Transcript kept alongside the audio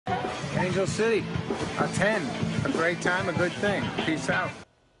Angel City. A 10. A great time, a good thing. Peace out.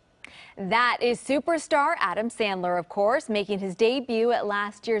 That is superstar Adam Sandler, of course, making his debut at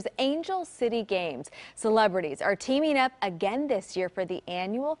last year's Angel City Games. Celebrities are teaming up again this year for the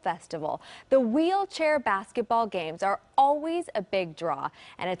annual festival. The wheelchair basketball games are always a big draw,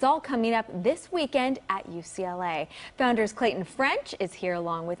 and it's all coming up this weekend at UCLA. Founders Clayton French is here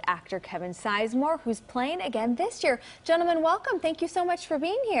along with actor Kevin Sizemore, who's playing again this year. Gentlemen, welcome. Thank you so much for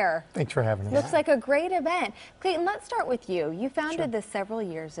being here. Thanks for having us. Looks like a great event. Clayton, let's start with you. You founded this several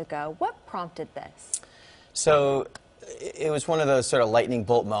years ago. What prompted this? So it was one of those sort of lightning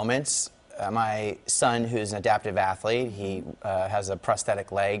bolt moments. My son, who's an adaptive athlete, he has a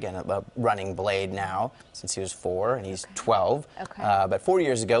prosthetic leg and a running blade now since he was 4, and he's 12. But 4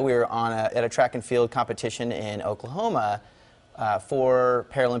 years ago, we were on at a track and field competition in Oklahoma for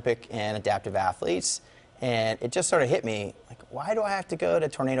Paralympic and adaptive athletes, and it just sort of hit me, like, why do I have to go to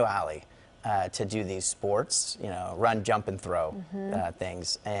Tornado Alley to do these sports, you know, run, jump, and throw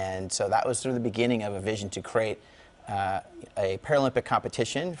things? And so that was sort of the beginning of a vision to create a Paralympic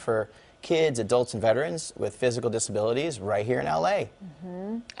competition for kids, adults, and veterans with physical disabilities right here in LA.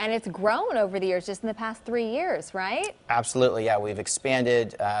 And it's grown over the years, just in the past 3 years, right? Absolutely, yeah. We've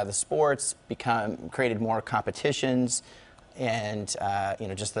expanded the sports, created more competitions, and you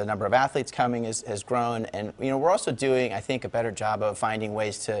know, just the number of athletes coming has grown. And you know, we're also doing, I think, a better job of finding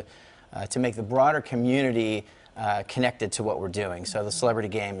ways to make the broader community connected to what we're doing. So the Celebrity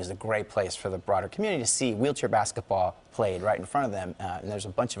Game is a great place for the broader community to see wheelchair basketball played right in front of them. And there's a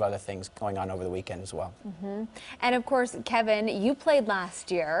bunch of other things going on over the weekend as well. And of course, Kevin, you played last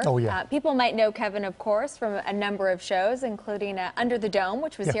year. Oh, yeah. People might know Kevin, of course, from a number of shows, including Under the Dome,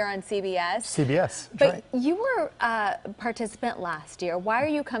 which was here on CBS. CBS, But right. you were a participant last year. Why are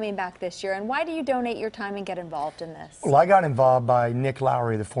you coming back this year, and why do you donate your time and get involved in this? Well, I got involved by Nick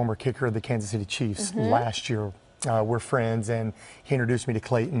Lowry, the former kicker of the Kansas City Chiefs, last year. We're friends, and he introduced me to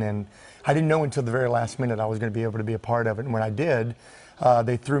Clayton, and I didn't know until the very last minute I was going to be able to be a part of it. And when I did,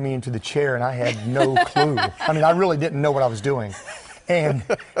 they threw me into the chair, and I had no clue. I mean, I really didn't know what I was doing. And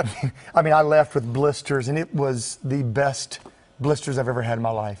I mean, I left with blisters, and it was the best blisters I've ever had in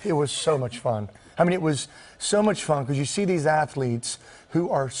my life. It was so much fun. I mean, it was so much fun because you see these athletes who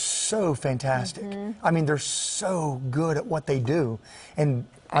are so fantastic. I mean, they're so good at what they do, and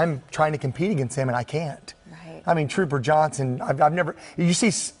I'm trying to compete against them, and I can't. I mean, Trooper Johnson, I've never, you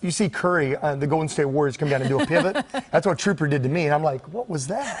see Curry, the Golden State Warriors, come down and do a pivot. That's what Trooper did to me, and I'm like, what was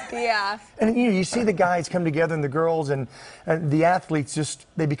that? Yeah. And you know, you see the guys come together and the girls and the athletes just,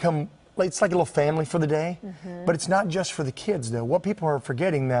 they become, it's like a little family for the day. But it's not just for the kids, though. What people are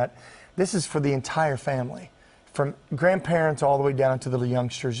forgetting, that this is for the entire family, from grandparents all the way down to the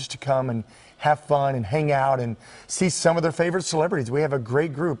youngsters, just to come and have fun and hang out and see some of their favorite celebrities. We have a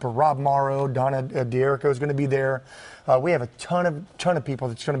great group. Rob Morrow, Donna D'Erico is going to be there. We have a ton of people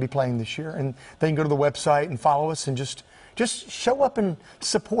that's going to be playing this year, and they can go to the website and follow us and just show up and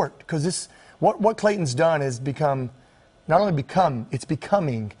support, because this what Clayton's done is become, not only become, it's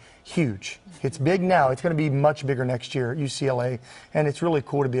becoming huge. It's big now. It's going to be much bigger next year at UCLA, and it's really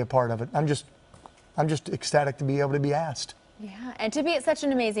cool to be a part of it. I'm just ecstatic to be able to be asked. Yeah, and to be at such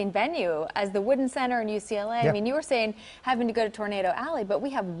an amazing venue as the Wooden Center in UCLA. I mean, you were saying having to go to Tornado Alley, but we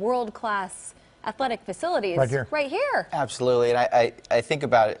have world-class athletic facilities right here. Absolutely, and I think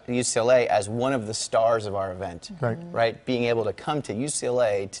about UCLA as one of the stars of our event. Right? Being able to come to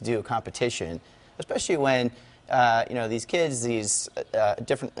UCLA to do a competition, especially when you know, these kids, these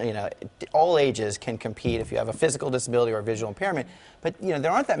different, you know, all ages can compete if you have a physical disability or a visual impairment. But you know,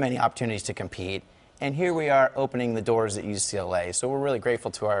 there aren't that many opportunities to compete. And here we are opening the doors at UCLA. So we're really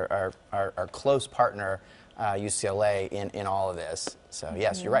grateful to our close partner, UCLA, in all of this. So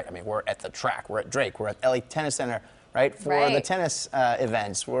yes, you're right. I mean, we're at the track, we're at Drake, we're at LA Tennis Center, right, for the tennis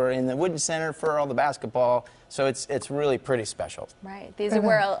events. We're in the Wooden Center for all the basketball. So it's really pretty special. Right. These are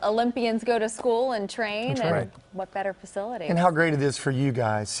where Olympians go to school and train, and what better facility. And how great it is for you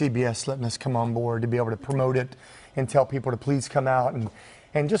guys, CBS, letting us come on board to be able to promote it and tell people to please come out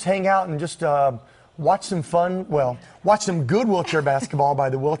and just hang out and just watch some fun, watch some good wheelchair basketball by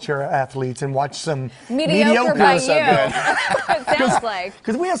the wheelchair athletes, and watch some mediocre by you. It sounds like.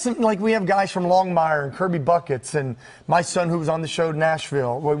 Because we have we have guys from Longmire and Kirby Buckets, and my son who was on the show in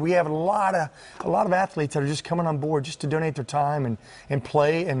Nashville. We have a lot of athletes that are just coming on board just to donate their time and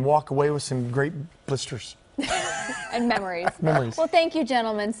play and walk away with some great blisters. And memories. Well, thank you,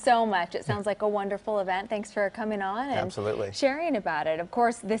 gentlemen, so much. It sounds like a wonderful event. Thanks for coming on and sharing about it. Of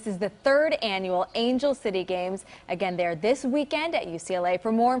course, this is the 3rd annual Angel City Games. Again, they're this weekend at UCLA.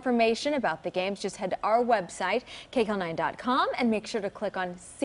 For more information about the games, just head to our website, KCAL9.com, and make sure to click on